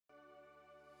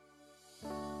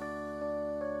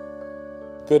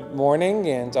Good morning,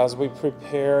 and as we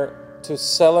prepare to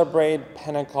celebrate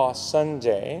Pentecost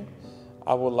Sunday,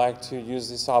 I would like to use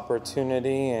this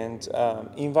opportunity and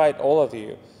invite all of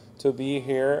you to be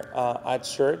here at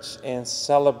church and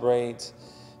celebrate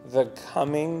the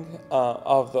coming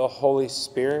of the Holy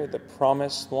Spirit, the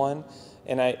promised one.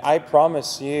 And I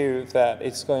promise you that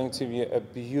it's going to be a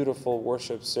beautiful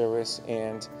worship service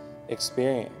and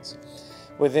experience.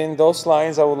 Within those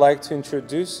lines, I would like to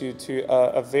introduce you to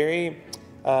a very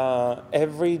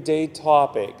everyday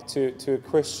topic to a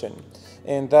Christian,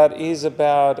 and that is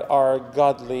about our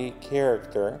godly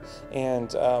character.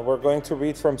 And we're going to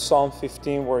read from Psalm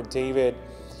 15, where David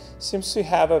seems to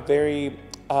have a very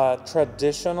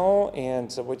traditional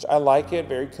and, which I like it,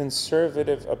 very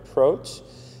conservative approach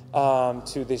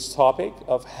to this topic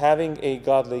of having a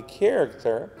godly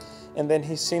character. And then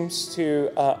he seems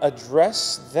to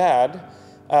address that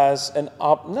as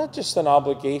not just an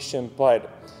obligation,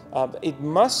 but it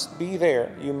must be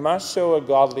there. You must show a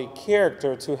godly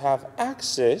character to have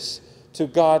access to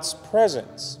God's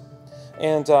presence.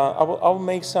 And I'll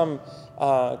make some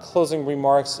closing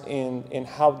remarks in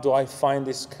how do I find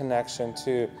this connection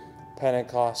to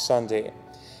Pentecost Sunday.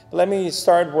 Let me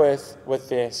start with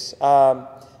this.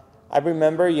 I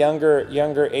remember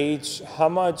younger age how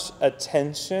much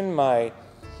attention my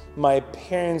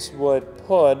parents would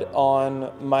put on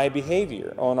my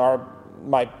behavior, on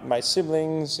my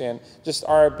siblings, and just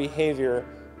our behavior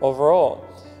overall.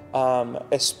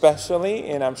 Especially,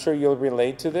 and I'm sure you'll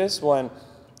relate to this,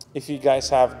 if you guys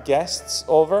have guests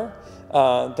over,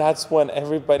 that's when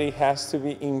everybody has to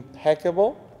be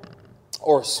impeccable,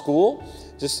 or school,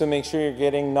 just to make sure you're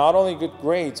getting not only good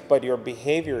grades, but your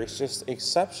behavior is just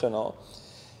exceptional.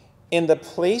 And the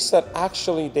place that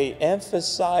actually they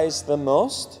emphasized the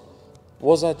most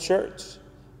was at church.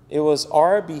 It was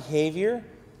our behavior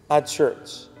at church.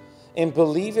 And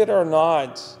believe it or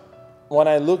not, when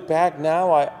I look back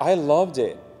now, I loved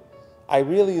it. I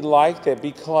really liked it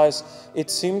because it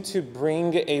seemed to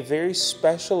bring a very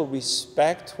special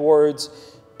respect towards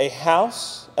a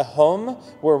house, a home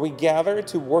where we gather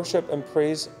to worship and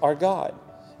praise our God.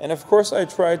 And of course, I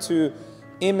try to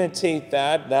imitate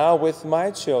that now with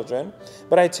my children.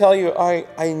 But I tell you, I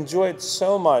enjoy it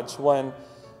so much when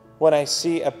I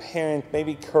see a parent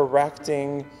maybe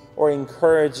correcting or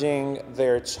encouraging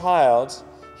their child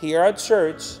here at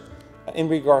church in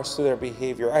regards to their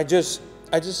behavior. I just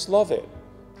love it.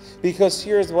 Because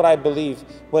here's what I believe.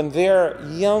 When they're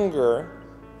younger,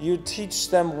 you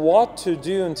teach them what to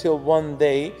do until one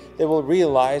day they will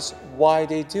realize why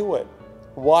they do it.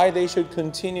 Why they should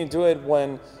continue to do it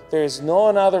when there is no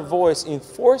another voice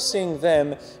enforcing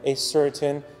them a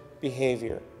certain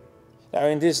behavior. Now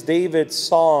in this David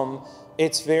psalm,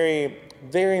 it's very,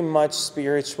 very much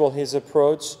spiritual, his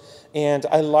approach. And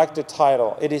I like the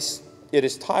title. It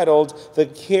is titled, "The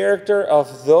Character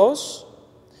of Those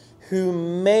Who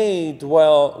May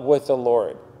Dwell with the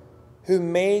Lord." Who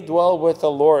may dwell with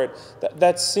the Lord.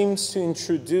 That seems to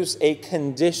introduce a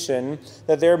condition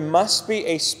that there must be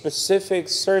a specific,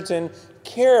 certain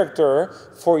character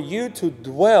for you to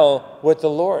dwell with the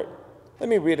Lord. Let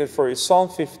me read it for you. Psalm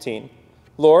 15.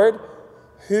 "Lord,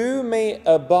 who may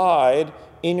abide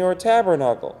in your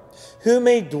tabernacle? Who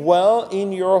may dwell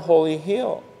in your holy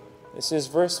hill?" This is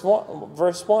verse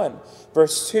 1.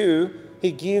 Verse 2,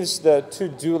 he gives the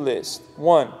to-do list.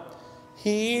 1,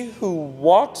 he who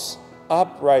walks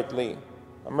uprightly.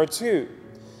 Number 2,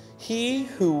 he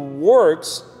who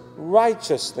works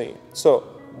righteously. So,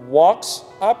 walks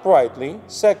uprightly.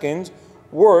 2nd,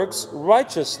 works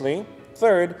righteously.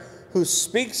 3rd, who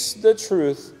speaks the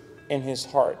truth in his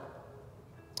heart.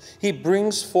 He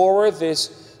brings forward this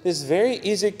very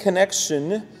easy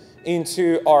connection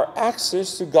into our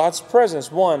access to God's presence.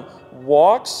 1,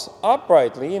 walks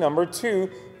uprightly. Number 2,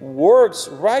 works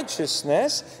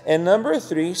righteousness. And number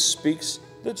 3, speaks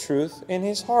the truth in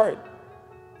his heart.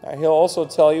 Now, he'll also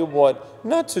tell you what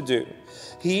not to do.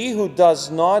 He who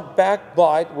does not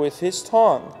backbite with his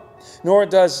tongue, nor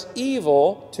does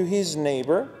evil to his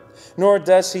neighbor, nor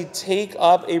does he take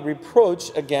up a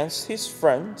reproach against his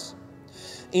friends,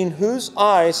 in whose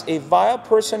eyes a vile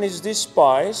person is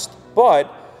despised, but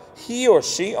he or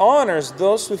she honors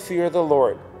those who fear the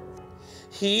Lord.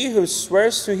 He who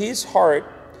swears to his heart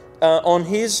on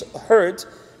his hurt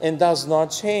and does not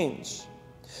change.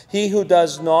 He who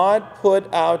does not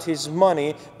put out his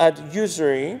money at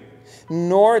usury,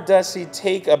 nor does he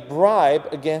take a bribe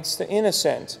against the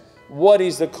innocent. What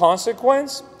is the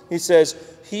consequence? He says,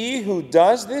 he who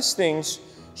does these things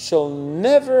shall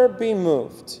never be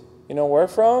moved. You know where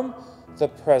from? The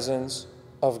presence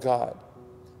of God.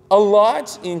 A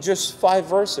lot in just 5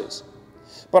 verses.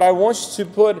 But I want you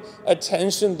to put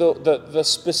attention to the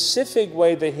specific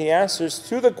way that he answers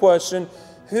to the question,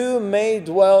 who may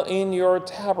dwell in your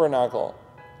tabernacle?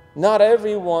 Not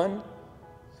everyone.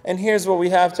 And here's what we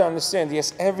have to understand.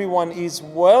 Yes, everyone is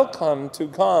welcome to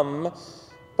come,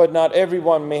 but not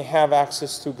everyone may have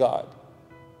access to God.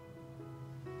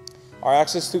 Our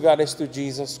access to God is through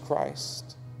Jesus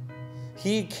Christ.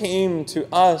 He came to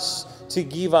us to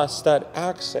give us that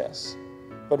access.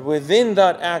 But within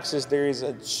that access, there is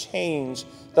a change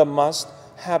that must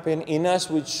happen in us,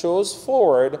 which shows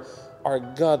forward our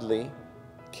godly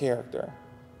character.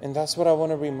 And that's what I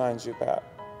want to remind you about.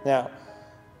 Now,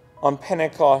 on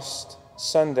Pentecost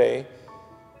Sunday,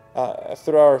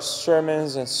 through our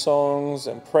sermons and songs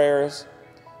and prayers,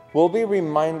 we'll be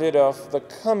reminded of the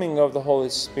coming of the Holy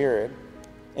Spirit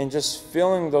and just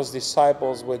filling those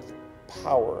disciples with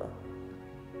power.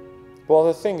 Well,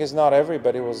 the thing is, not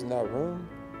everybody was in that room.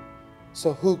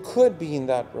 So who could be in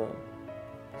that room?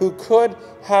 Who could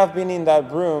have been in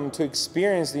that room to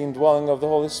experience the indwelling of the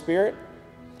Holy Spirit?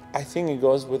 I think it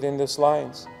goes within these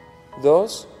lines.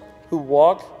 Those who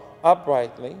walk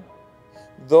uprightly,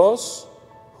 those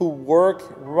who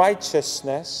work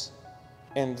righteousness,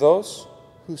 and those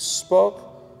who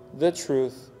spoke the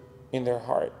truth in their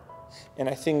heart. And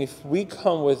I think if we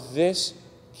come with this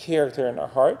character in our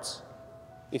hearts,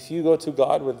 if you go to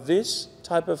God with this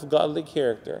type of godly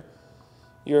character,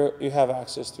 you have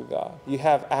access to God. You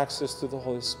have access to the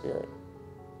Holy Spirit.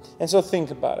 And so think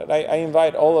about it. I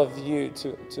invite all of you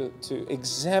to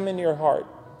examine your heart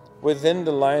within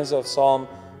the lines of Psalm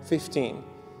 15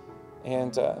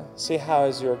 and see how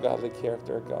is your godly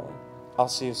character going. I'll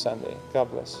see you Sunday. God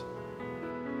bless you.